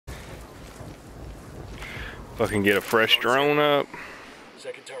Fucking get a fresh drone up.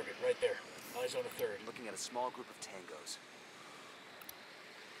 Second target, right there. Eyes on a third. Looking at a small group of tangos.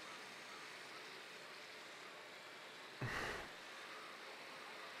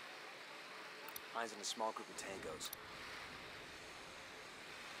 Eyes on a small group of tangos.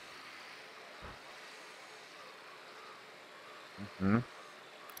 I'm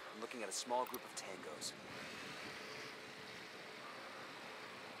looking at a small group of tangos.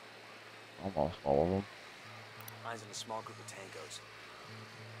 Almost all of them. Eyes on a small group of tangos.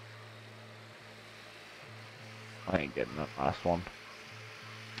 I ain't getting that last one.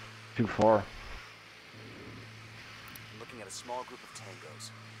 Too far. I'm looking at a small group of tangos.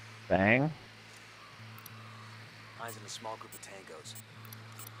 Bang. Eyes on a small group of tangos.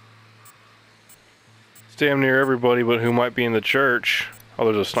 It's damn near everybody but who might be in the church. Oh,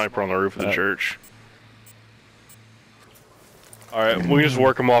 there's a sniper on the roof of the church. Alright, we can just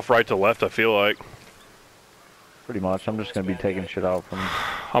work them off right to left, I feel like. Pretty much. I'm just gonna be taking shit out from...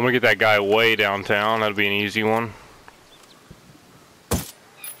 I'm gonna get that guy way downtown. That'd be an easy one.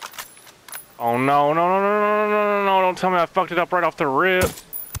 Oh no, no, no, no, no, no, no, no, don't tell me I fucked it up right off the rip.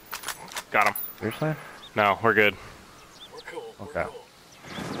 Got him. Seriously? No, we're good. We're cool. Okay.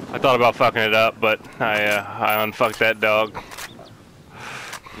 I thought about fucking it up, but I unfucked that dog.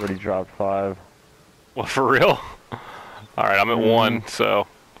 Already dropped 5. Well, for real? Alright, I'm at 1, so...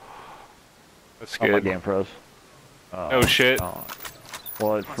 That's Oh, my good. game froze. Oh shit.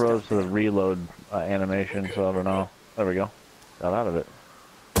 Well, it froze to the reload animation, so I don't know. There we go. Got out of it.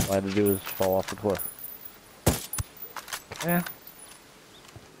 All I had to do is fall off the cliff. Yeah.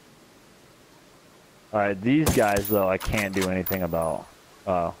 Alright, these guys, though, I can't do anything about.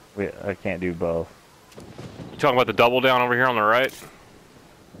 I can't do both. You talking about the double down over here on the right?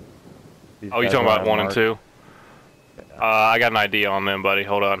 These Oh, you guys talking are about 1 and marked. 2? I got an idea on them, buddy.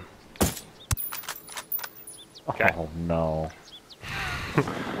 Hold on. Okay. Oh, no.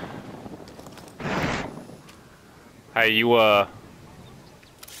 Hey, you, That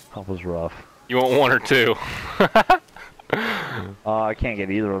was rough. you want 1 or 2? I can't get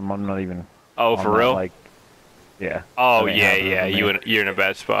either of them. I'm not even... Oh, I'm for not, real? Like, yeah. Oh, That ain't yeah, happening yeah. for me. You're in a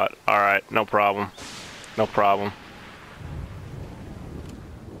bad spot. Alright, no problem. No problem.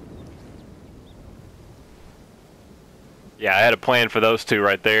 Yeah, I had a plan for those 2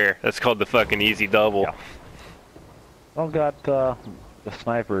 right there. That's called the fucking easy double. Yeah. I got the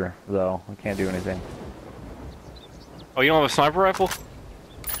sniper, though. I can't do anything. Oh, you don't have a sniper rifle?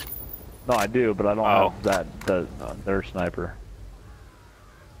 No, I do, but I don't Oh. have their sniper.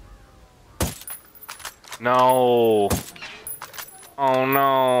 No. Oh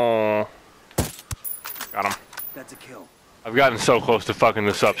no. Got him. That's a kill. I've gotten so close to fucking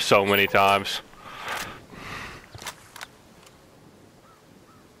this up so many times.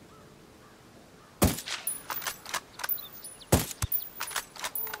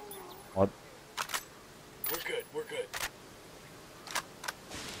 What? We're good. We're good.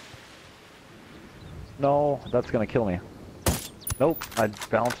 No, that's gonna kill me. Nope, I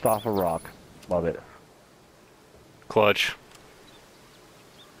bounced off a rock. Love it. Clutch.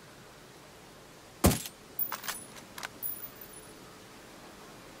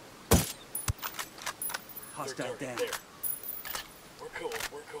 Hostile Third down. target there. We're cool.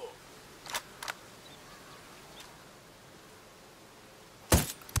 We're cool.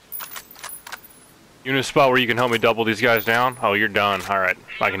 You in a spot where you can help me double these guys down? Oh, you're done. Alright,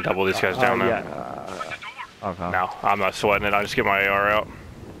 I can double these guys down now. Yeah. Okay. No, I'm not sweating it. I just get my AR out.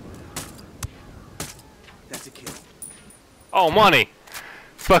 That's a kill. Oh, money!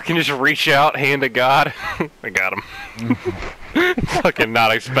 Fucking just reach out, hand to God. I got him. Fucking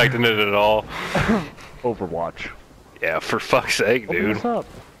not expecting it at all. Overwatch. Yeah, for fuck's sake, Open dude. this up.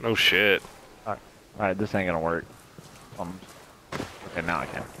 No shit. Alright, this ain't gonna work. Okay, now I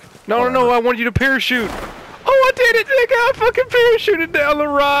can. No, no, no, I wanted you to parachute. Oh, I did it, nigga. I fucking parachuted down the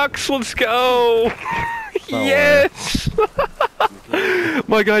rocks. Let's go. Yes.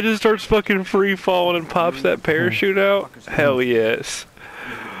 My guy just starts fucking free falling and pops that parachute out. Hell yes.